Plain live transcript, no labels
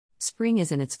Spring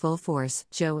is in its full force,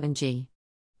 Joe and G.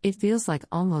 It feels like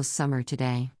almost summer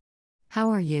today.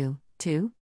 How are you,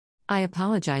 too? I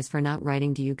apologize for not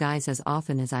writing to you guys as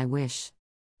often as I wish.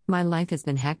 My life has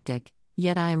been hectic,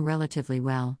 yet I am relatively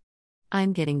well.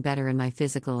 I'm getting better in my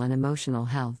physical and emotional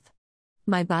health.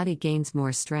 My body gains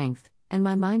more strength, and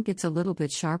my mind gets a little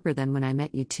bit sharper than when I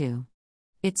met you too.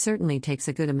 It certainly takes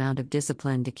a good amount of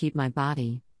discipline to keep my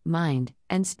body, mind,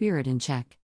 and spirit in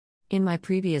check. In my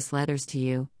previous letters to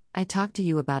you, I talked to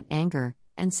you about anger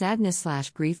and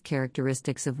sadness/grief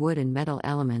characteristics of wood and metal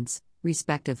elements,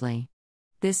 respectively.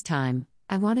 This time,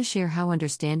 I want to share how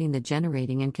understanding the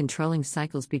generating and controlling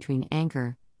cycles between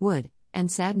anger, wood, and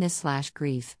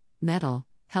sadness/grief, metal,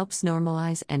 helps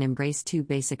normalize and embrace two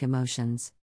basic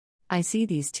emotions. I see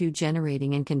these two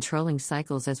generating and controlling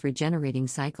cycles as regenerating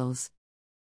cycles.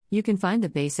 You can find the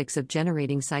basics of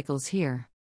generating cycles here.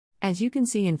 As you can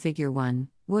see in Figure 1,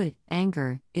 wood,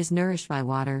 anger, is nourished by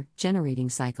water, generating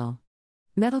cycle.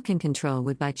 Metal can control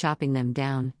wood by chopping them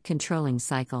down, controlling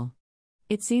cycle.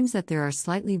 It seems that there are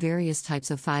slightly various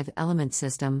types of 5-element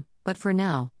system, but for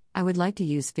now, I would like to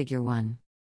use Figure 1.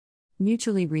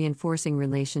 Mutually reinforcing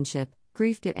relationship,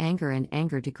 grief to anger and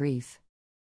anger to grief.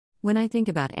 When I think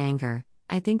about anger,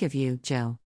 I think of you,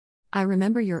 Joe. I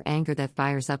remember your anger that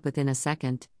fires up within a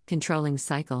second, controlling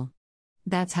cycle.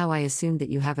 That's how I assumed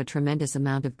that you have a tremendous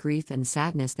amount of grief and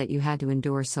sadness that you had to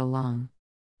endure so long.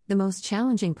 The most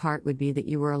challenging part would be that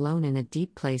you were alone in a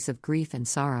deep place of grief and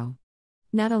sorrow.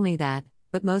 Not only that,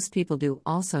 but most people do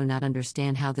also not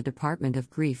understand how the department of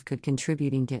grief could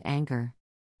contributing to anger.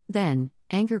 Then,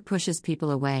 anger pushes people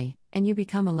away, and you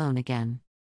become alone again.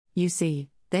 You see,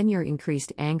 then your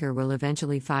increased anger will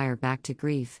eventually fire back to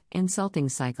grief, insulting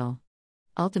cycle.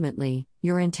 Ultimately,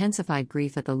 your intensified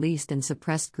grief at the least and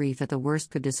suppressed grief at the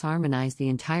worst could disharmonize the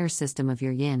entire system of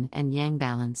your yin and yang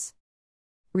balance.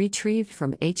 Retrieved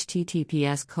from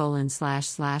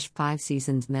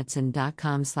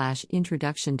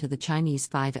https://5seasonsmedicine.com/introduction to the Chinese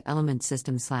 5-element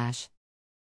system/.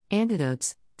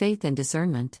 Antidotes, faith and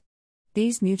discernment.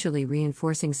 These mutually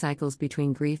reinforcing cycles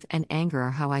between grief and anger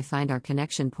are how I find our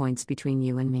connection points between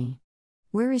you and me.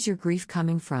 Where is your grief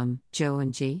coming from, Joe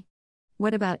and G?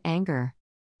 What about anger?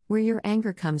 Where your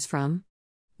anger comes from?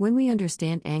 When we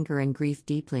understand anger and grief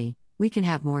deeply, we can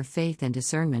have more faith and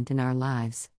discernment in our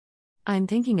lives. I'm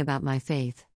thinking about my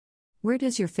faith. Where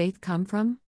does your faith come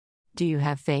from? Do you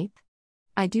have faith?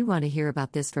 I do want to hear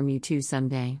about this from you too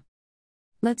someday.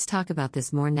 Let's talk about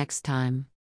this more next time.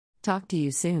 Talk to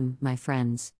you soon, my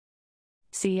friends.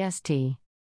 CST.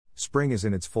 Spring is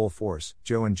in its full force,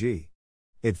 Joe and G.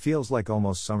 It feels like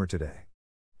almost summer today.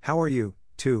 How are you,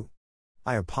 too?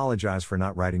 I apologize for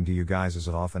not writing to you guys as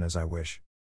often as I wish.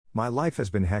 My life has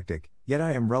been hectic, yet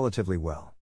I am relatively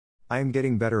well. I am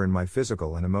getting better in my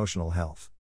physical and emotional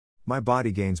health. My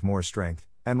body gains more strength,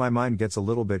 and my mind gets a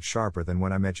little bit sharper than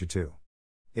when I met you too.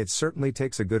 It certainly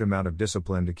takes a good amount of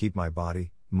discipline to keep my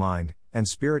body, mind, and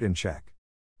spirit in check.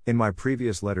 In my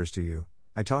previous letters to you,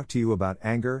 I talked to you about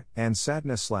anger and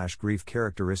sadness/grief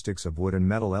characteristics of wood and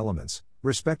metal elements,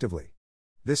 respectively.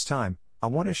 This time, I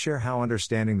want to share how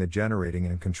understanding the generating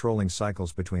and controlling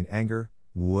cycles between anger,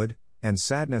 wood, and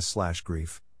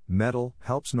sadness/grief, metal,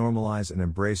 helps normalize and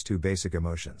embrace two basic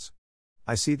emotions.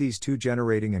 I see these two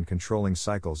generating and controlling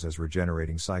cycles as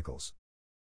regenerating cycles.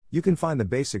 You can find the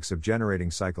basics of generating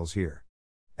cycles here.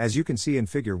 As you can see in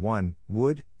Figure 1,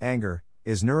 wood, anger,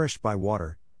 is nourished by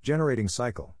water, generating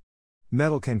cycle.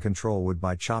 Metal can control wood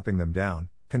by chopping them down,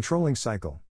 controlling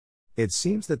cycle. It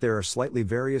seems that there are slightly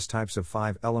various types of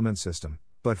 5-element system,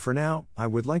 but for now, I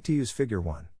would like to use Figure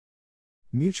 1.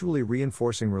 Mutually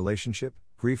reinforcing relationship,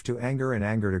 grief to anger and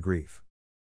anger to grief.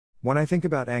 When I think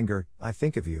about anger, I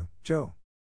think of you, Joe.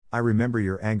 I remember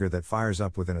your anger that fires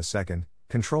up within a second,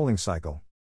 controlling cycle.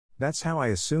 That's how I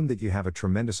assume that you have a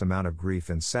tremendous amount of grief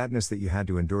and sadness that you had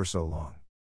to endure so long.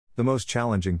 The most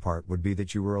challenging part would be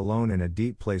that you were alone in a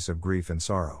deep place of grief and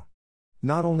sorrow.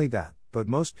 Not only that, but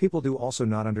most people do also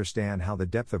not understand how the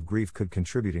depth of grief could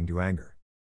contributing to anger.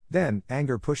 Then,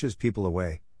 anger pushes people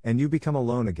away, and you become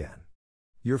alone again.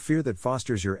 Your fear that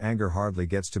fosters your anger hardly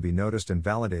gets to be noticed and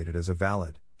validated as a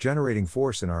valid, generating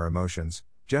force in our emotions,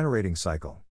 generating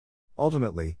cycle.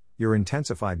 Ultimately, your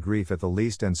intensified grief at the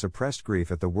least and suppressed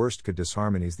grief at the worst could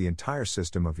disharmonize the entire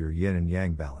system of your yin and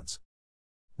yang balance.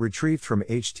 Retrieved from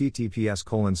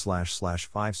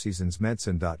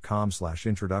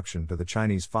https://5seasonsmedicine.com/introduction to the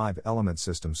Chinese 5-element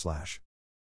system/.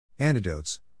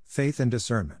 Antidotes, faith and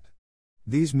discernment.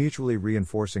 These mutually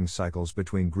reinforcing cycles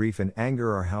between grief and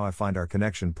anger are how I find our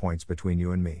connection points between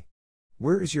you and me.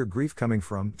 Where is your grief coming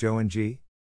from, Joe and G?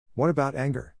 What about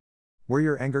anger? Where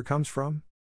your anger comes from?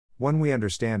 When we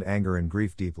understand anger and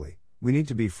grief deeply, we need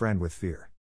to befriend with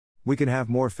fear. We can have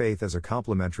more faith as a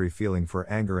complementary feeling for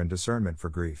anger and discernment for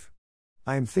grief.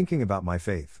 I am thinking about my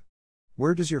faith.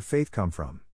 Where does your faith come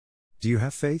from? Do you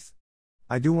have faith?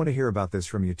 I do want to hear about this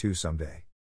from you too someday.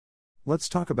 Let's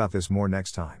talk about this more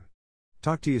next time.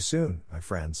 Talk to you soon, my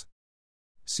friends.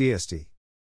 CST.